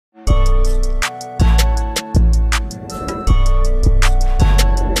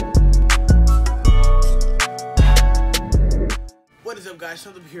guys,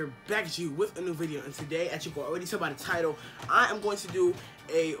 Sean here back at you with a new video, and today, as you can already tell by the title, I am going to do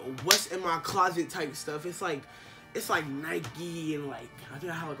a what's in my closet type stuff. It's like Nike and like I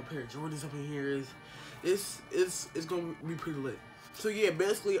think I have like a pair of Jordans up in here. It's gonna be pretty lit. So yeah,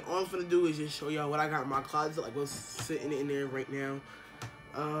 basically all I'm gonna do is just show y'all what I got in my closet, like what's sitting in there right now,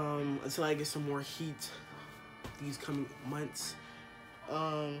 until I get some more heat these coming months.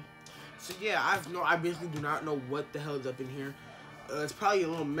 So yeah, I basically do not know what the hell is up in here. It's probably a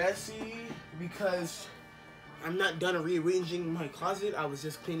little messy because I'm not done rearranging my closet. I was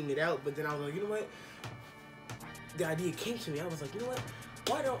just cleaning it out, but then I was like, you know what? The idea came to me. I was like, you know what?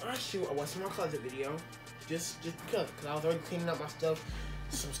 Why don't I shoot a what's in my closet video? Just because I was already cleaning up my stuff.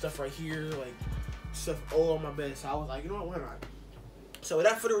 Some stuff right here, like stuff all on my bed. So I was like, you know what? Why not? So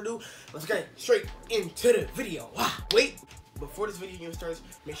without further ado, let's get straight into the video. Wait. Before this video even starts,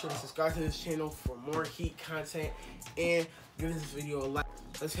 make sure to subscribe to this channel for more heat content and give this video a like.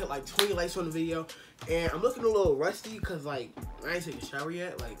 Let's hit like 20 likes on the video. And I'm looking a little rusty because like I ain't taken a shower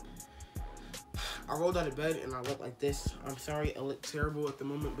yet. Like I rolled out of bed and I look like this. I'm sorry, I look terrible at the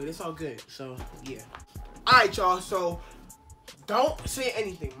moment, but it's all good. So yeah. Alright y'all, so don't say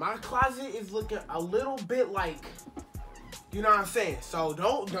anything. My closet is looking a little bit like, you know what I'm saying? So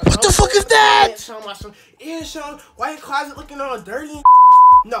don't what the fuck is that? Yeah, Sean, why your closet looking all dirty?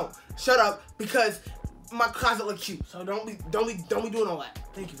 No, shut up, because my closet look cute. So don't be doing all that.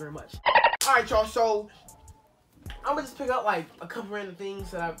 Thank you very much. All right, y'all. So I'm gonna just pick up like a couple random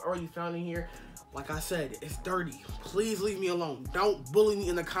things that I've already found in here. Like I said, it's dirty. Please leave me alone. Don't bully me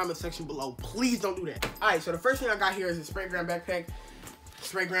in the comment section below. Please don't do that. All right. So the first thing I got here is a spray ground backpack.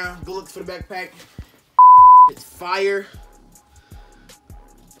 Spray ground. Good looks for the backpack. It's fire.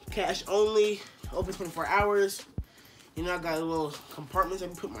 Cash only, open 24 hours. You know, I got a little compartments. I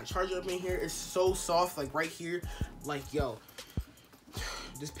can put my charger up in here. It's so soft, like right here. Like, yo,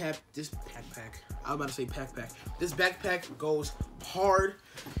 this backpack. I was about to say backpack. This backpack goes hard.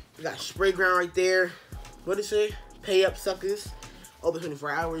 You got spray ground right there. What did it say? Pay up, suckers. Open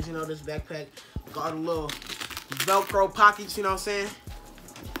 24 hours. You know, this backpack got a little Velcro pockets. You know what I'm saying?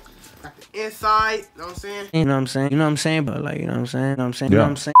 Got the inside. You know what I'm saying? You know what I'm saying? You know what I'm saying? But like, you know what I'm saying? You know what I'm saying? You know what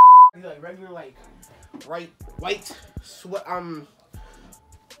I'm saying? These like regular like white sweat I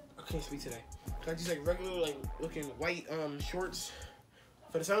can't speak today. Got these like regular like looking white shorts.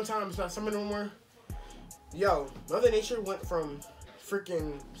 For the summertime, it's not summer no more. Yo, Mother Nature went from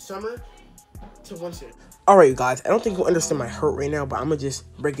freaking summer to winter. Alright guys, I don't think you'll understand my hurt right now, but I'm gonna just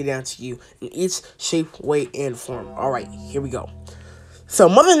break it down to you in each shape, way, and form. Alright, here we go. So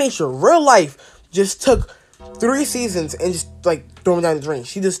Mother Nature, real life, just took 3 seasons and just like threw them down the drain.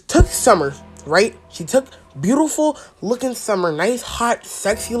 She just took summer, right? She took beautiful looking summer, nice, hot,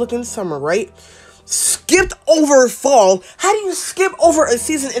 sexy looking summer, right? Skipped over fall. How do you skip over a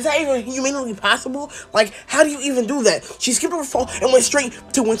season? Is that even humanly possible? Like, how do you even do that? She skipped over fall and went straight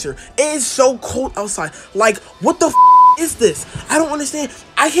to winter. It is so cold outside. Like, what the is this? I don't understand.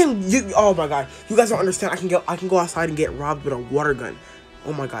 Oh my god, you guys don't understand. I can go outside and get robbed with a water gun.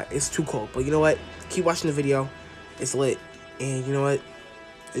 Oh my god, it's too cold. But you know what? Keep watching the video. It's lit. And you know what?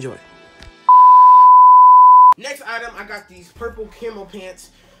 Enjoy. Next item, I got these purple camo pants.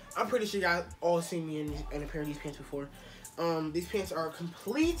 I'm pretty sure y'all all seen me in a pair of these pants before. These pants are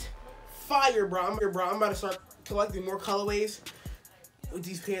complete fire, bro. I'm about to start collecting more colorways with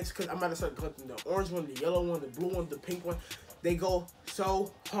these pants because I'm about to start collecting the orange one, the yellow one, the blue one, the pink one. They go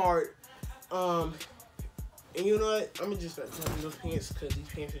so hard. And you know what? I'm gonna just start collecting those pants because these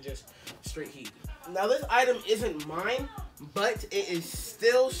pants are just straight heat. Now this item isn't mine, but it is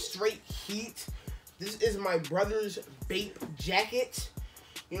still straight heat. This is my brother's Bape jacket.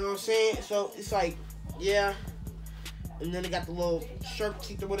 You know what I'm saying? So it's like, yeah. And then it got the little shark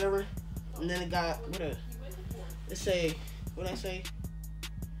teeth or whatever. And then it got, what did I say?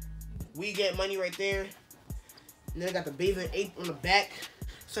 We get money right there. And then it got the bathing ape on the back.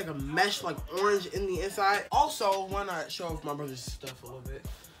 It's like a mesh, like orange in the inside. Also, why not show off my brother's stuff a little bit?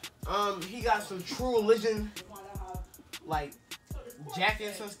 He got some True Religion, like,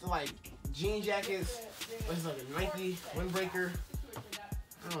 jackets and stuff, like, jean jackets. It's like a Nike windbreaker.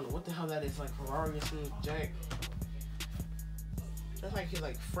 I don't know what the hell that is, like Ferrari or something, jack. That's like his,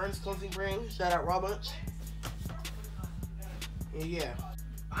 like, friend's clothing brand. Shout out Raw Bunch. And yeah.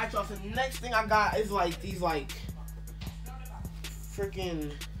 Alright, y'all, so the next thing I got is, like, these, like,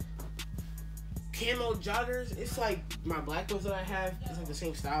 freaking camo joggers. It's like my black ones that I have. It's like the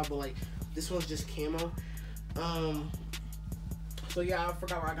same style, but like this one's just camo. So yeah, I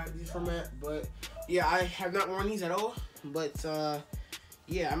forgot where I got these from at, but yeah, I have not worn these at all. But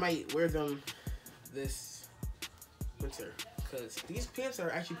yeah, I might wear them this winter because these pants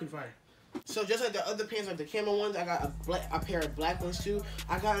are actually pretty fire. So just like the other pants, like the camo ones, I got a pair of black ones too.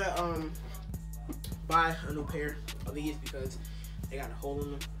 I gotta buy a new pair of these because they got a hole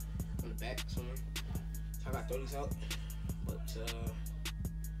in them on the back somewhere. So I gotta throw these out. But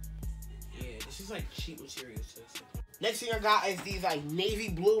yeah, this is like cheap material. So next thing I got is these like navy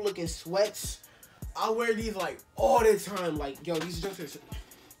blue looking sweats. I wear these like all the time. Like, yo, these jumpers.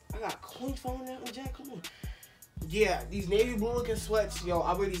 I got coins falling out in Jack. Come on. Yeah, these navy blue looking sweats, yo,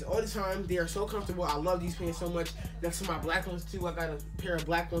 I wear these all the time. They are so comfortable. I love these pants so much. Next to my black ones too, I got a pair of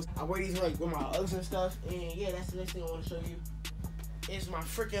black ones. I wear these like with my Uggs and stuff. And yeah, that's the next thing I want to show you. Is my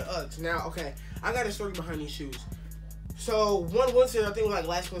freaking Uggs. Now, okay, I got a story behind these shoes. So one winter, I think it was like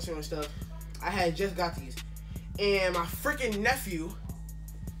last winter and stuff, I had just got these. And my freaking nephew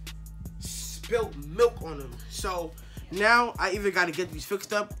spilled milk on them. So now I either got to get these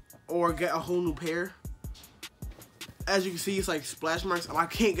fixed up or get a whole new pair. As you can see, it's like splash marks. I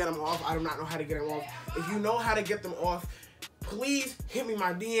can't get them off. I do not know how to get them off. If you know how to get them off, please hit me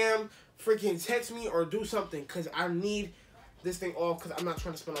my DM, freaking text me or do something, because I need this thing off, because I'm not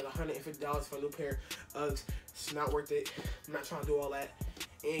trying to spend like $150 for a new pair of Uggs. It's not worth it. I'm not trying to do all that.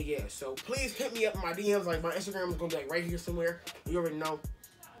 And yeah, so please hit me up in my DMs. Like, my Instagram is going to be like right here somewhere. You already know.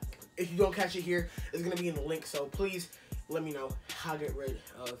 If you don't catch it here, it's going to be in the link. So please let me know how to get rid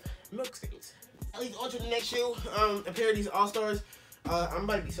of milk stains. At least on to the next shoe, a pair of these All-Stars. I'm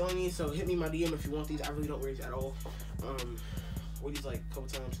about to be selling these, so hit me my DM if you want these. I really don't wear these at all. Wear these like a couple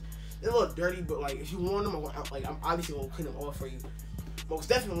times. They're a little dirty, but like if you want them, I'm obviously gonna clean them off for you, most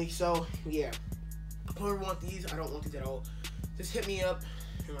definitely. So yeah, whoever want these, I don't want these at all. Just hit me up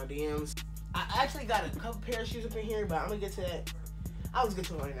in my DMs. I actually got a couple pair of shoes up in here, but I'm gonna get to that. I'll just get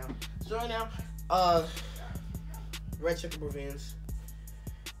to it right now. So right now, red checkerboard Vans.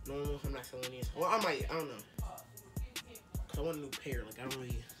 No, I'm not selling these. Well, I might. I don't know. Cause I want a new pair. Like, I don't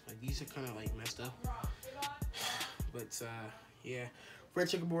really like these. Are kind of like messed up. But yeah, red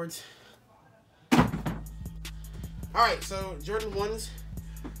checkerboards. All right, so Jordan 1s.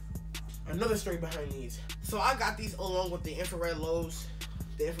 Another story behind these. So I got these along with the infrared lows,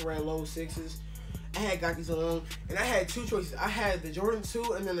 the infrared low 6s. I had got these along, and I had two choices. I had the Jordan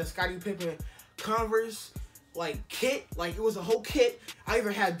 2 and then the Scottie Pippen Converse. Like kit, like it was a whole kit. I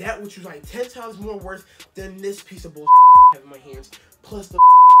even had that, which was like 10 times more worth than this piece of bullshit I have in my hands, plus the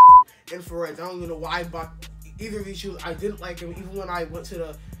infrareds. I don't even know why I bought either of these shoes. I didn't like them. Even when I went to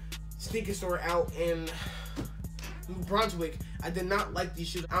the sneaker store out in New Brunswick, I did not like these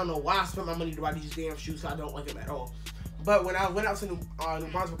shoes. I don't know why I spent my money to buy these damn shoes. So I don't like them at all. But when I went out to New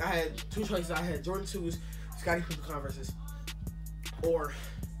Brunswick, I had two choices. I had Jordan 2s, Scottie Pippen Converses, or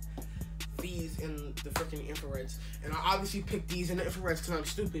these in the freaking infrareds. And I obviously picked these in the infrareds because I'm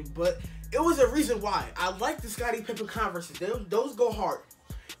stupid, but it was a reason why. I like the Scottie Pippen Converses. Those go hard.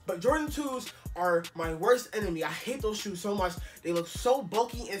 But Jordan 2s are my worst enemy. I hate those shoes so much. They look so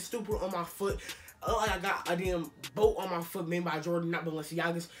bulky and stupid on my foot. Like I got a damn boat on my foot made by Jordan, not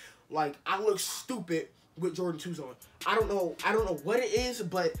Balenciagas. Like, I look stupid with Jordan 2s on. I don't know what it is,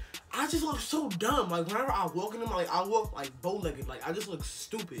 but I just look so dumb. Like, whenever I walk in them, like, I look like bow-legged. Like, I just look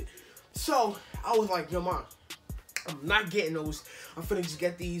stupid. So, I was like, yo, Mom, I'm not getting those. I'm finna just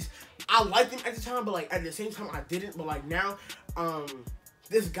get these. I liked them at the time, but, like, at the same time, I didn't. But, like, now,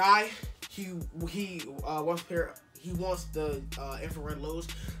 this guy, he wants a pair. He wants the infrared lows,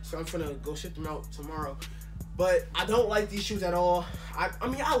 so I'm finna go ship them out tomorrow. But I don't like these shoes at all. I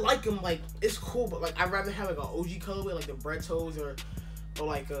mean, I like them. Like, it's cool, but, like, I'd rather have, like, an OG colorway, like the bread toes or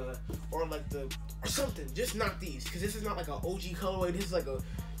something. Just not these, because this is not, like, an OG colorway. This is, like,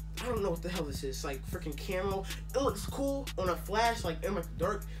 I don't know what the hell this is. It's like freaking camo. It looks cool on a flash, like in the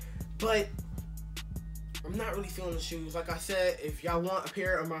dark, but I'm not really feeling the shoes. Like I said, if y'all want a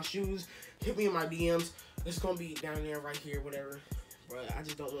pair of my shoes, hit me in my DMs. It's gonna be down there, right here, whatever. But I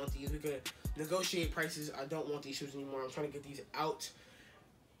just don't want these. We could negotiate prices. I don't want these shoes anymore. I'm trying to get these out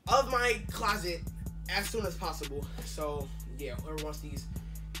of my closet as soon as possible. So yeah, whoever wants these,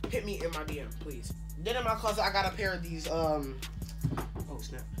 hit me in my DM, please. Then in my closet, I got a pair of these. Oh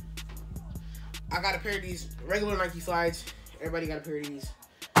snap! I got a pair of these regular Nike slides. Everybody got a pair of these.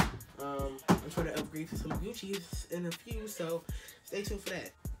 I'm trying to upgrade to some Gucci's in a few, so stay tuned for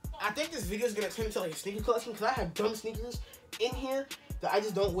that. I think this video is gonna turn into like a sneaker collection because I have dumb sneakers in here that I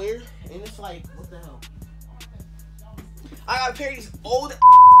just don't wear, and it's like, what the hell? I got a pair of these old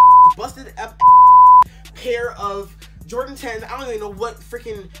busted up pair of Jordan 10s. I don't even know what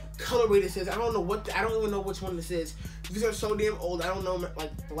freaking colorway this is. I don't even know which one this is. These are so damn old. I don't know,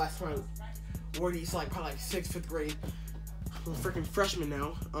 like, the last time I wore these, like, probably like 6th, 5th grade. I'm a freaking freshman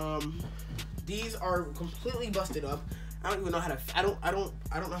now. These are completely busted up. I don't even know how to. I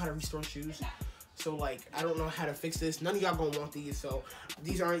don't know how to restore shoes. So like, I don't know how to fix this. None of y'all gonna want these, so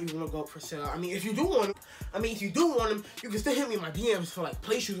these aren't even gonna go up for sale. I mean, if you do want them, you can still hit me in my DMs for like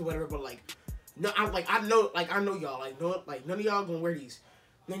play shoes or whatever. But like, no, I know y'all like none of y'all gonna wear these.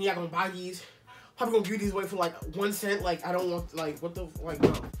 None of y'all gonna buy these. Probably gonna give these away for like 1 cent. Like, I don't want like what the like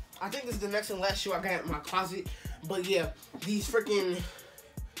no. I think this is the next and last shoe I got in my closet. But yeah, these freaking,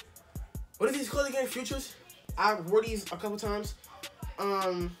 what are these called again? Futures. I wore these a couple times.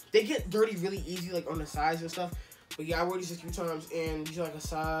 They get dirty really easy, like on the sides and stuff. But yeah, I wore these a few times, and these are like a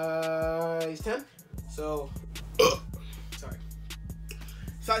size 10. So, sorry,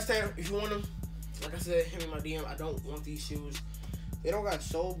 size 10. If you want them, like I said, hit me in my DM. I don't want these shoes. They don't got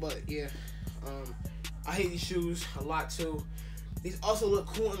sold, but yeah, I hate these shoes a lot too. These also look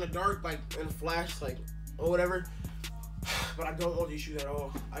cool in the dark, like in the flash, like or whatever. But I don't want these shoes at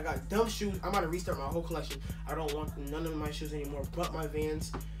all. I got dumb shoes. I'm about to restart my whole collection. I don't want none of my shoes anymore, but my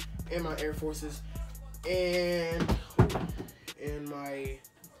Vans and my Air Forces and my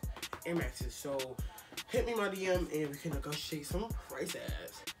Air Maxes. So hit me my DM and we can negotiate some prices.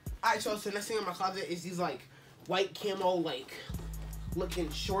 Alright, so the next thing in my closet is these like white camo like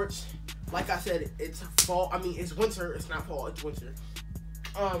looking shorts. Like I said, it's fall. I mean, it's winter. It's not fall. It's winter.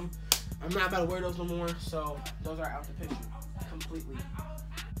 I'm not about to wear those no more, so those are out the picture completely.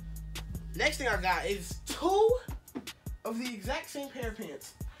 Next thing I got is 2 of the exact same pair of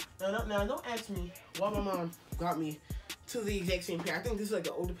pants. Now don't ask me why my mom got me 2 of the exact same pair. I think this is like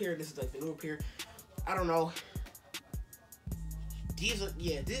the older pair, this is like the newer pair. I don't know. These are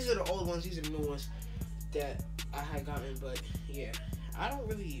the old ones, these are the new ones that I had gotten, but yeah. I don't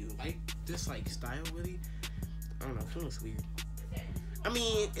really like this like style really. I don't know, it looks weird. I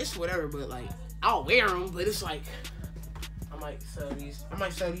mean, it's whatever, but like, I'll wear them, but it's like, I might sell these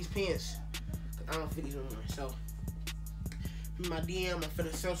pants, cause I don't fit these no more, so, in my DM, I'm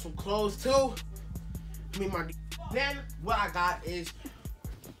finna sell some clothes too, then, what I got is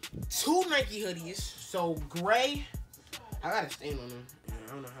 2 Nike hoodies, so gray, I got a stain on them,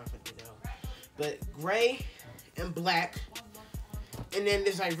 I don't know how to get it out, but gray and black, and then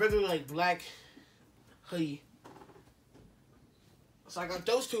this like regular like black hoodie. So I got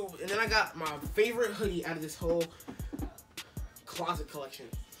those 2, and then I got my favorite hoodie out of this whole closet collection.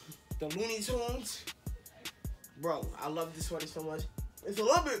 The Looney Tunes. Bro, I love this sweater so much. It's a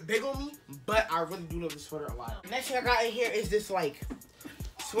little bit big on me, but I really do love this sweater a lot. Next thing I got in here is this like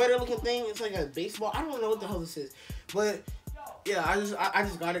sweater looking thing. It's like a baseball. I don't know what the hell this is. But yeah, I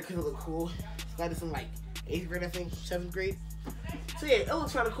just got it because it looked cool. Got this in like 8th grade, I think, 7th grade. So yeah, it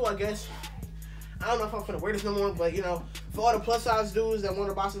looks kind of cool, I guess. I don't know if I'm gonna wear this no more, but you know, for all the plus size dudes that want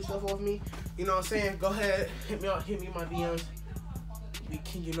to buy some stuff off me, you know what I'm saying? Go ahead, hit me in my DMs. We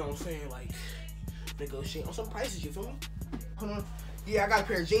can, you know what I'm saying, like negotiate on some prices. You feel me? Hold on. Yeah, I got a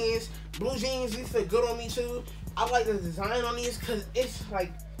pair of jeans, blue jeans. These fit good on me too. I like the design on these because it's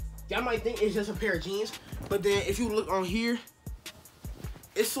like y'all might think it's just a pair of jeans, but then if you look on here,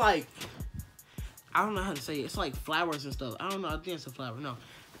 it's like I don't know how to say it. It's like flowers and stuff. I don't know. I think it's a flower. No.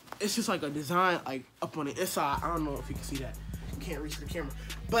 It's just like a design like up on the inside. I don't know if you can see that. Can't reach the camera.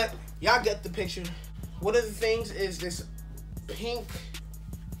 But y'all get the picture. One of the things is this pink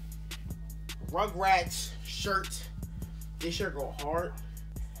Rugrats shirt. This shirt go hard.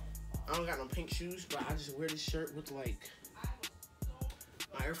 I don't got no pink shoes, but I just wear this shirt with like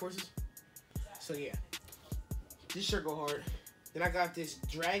my Air Forces. So yeah. This shirt go hard. Then I got this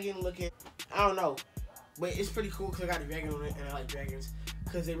dragon looking, I don't know. But it's pretty cool because I got a dragon on it and I like dragons.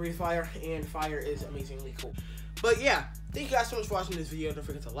 Because they breathe fire, and fire is amazingly cool. But yeah, thank you guys so much for watching this video. Don't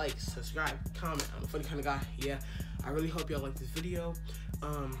forget to like, subscribe, comment. I'm a funny kind of guy. Yeah, I really hope y'all like this video.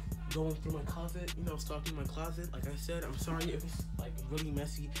 Going through my closet, you know, stalking my closet. Like I said, I'm sorry if it's like really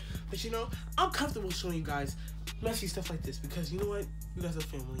messy, but you know, I'm comfortable showing you guys messy stuff like this because you know what, you guys are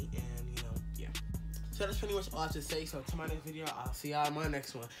family, and you know, yeah. So that's pretty much all I have to say. So to my next video, I'll see y'all in my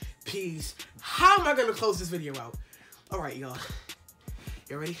next one. Peace. How am I gonna close this video out? All right, y'all.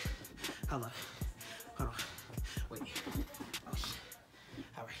 You ready? Hold on. Wait. Oh, shit.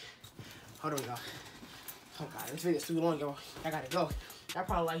 All right. Hold on, y'all. Oh, God. This video's too long, y'all. I gotta go. Y'all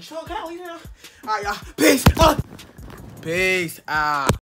probably like, Sean, can I leave now? All right, y'all. Peace. Peace.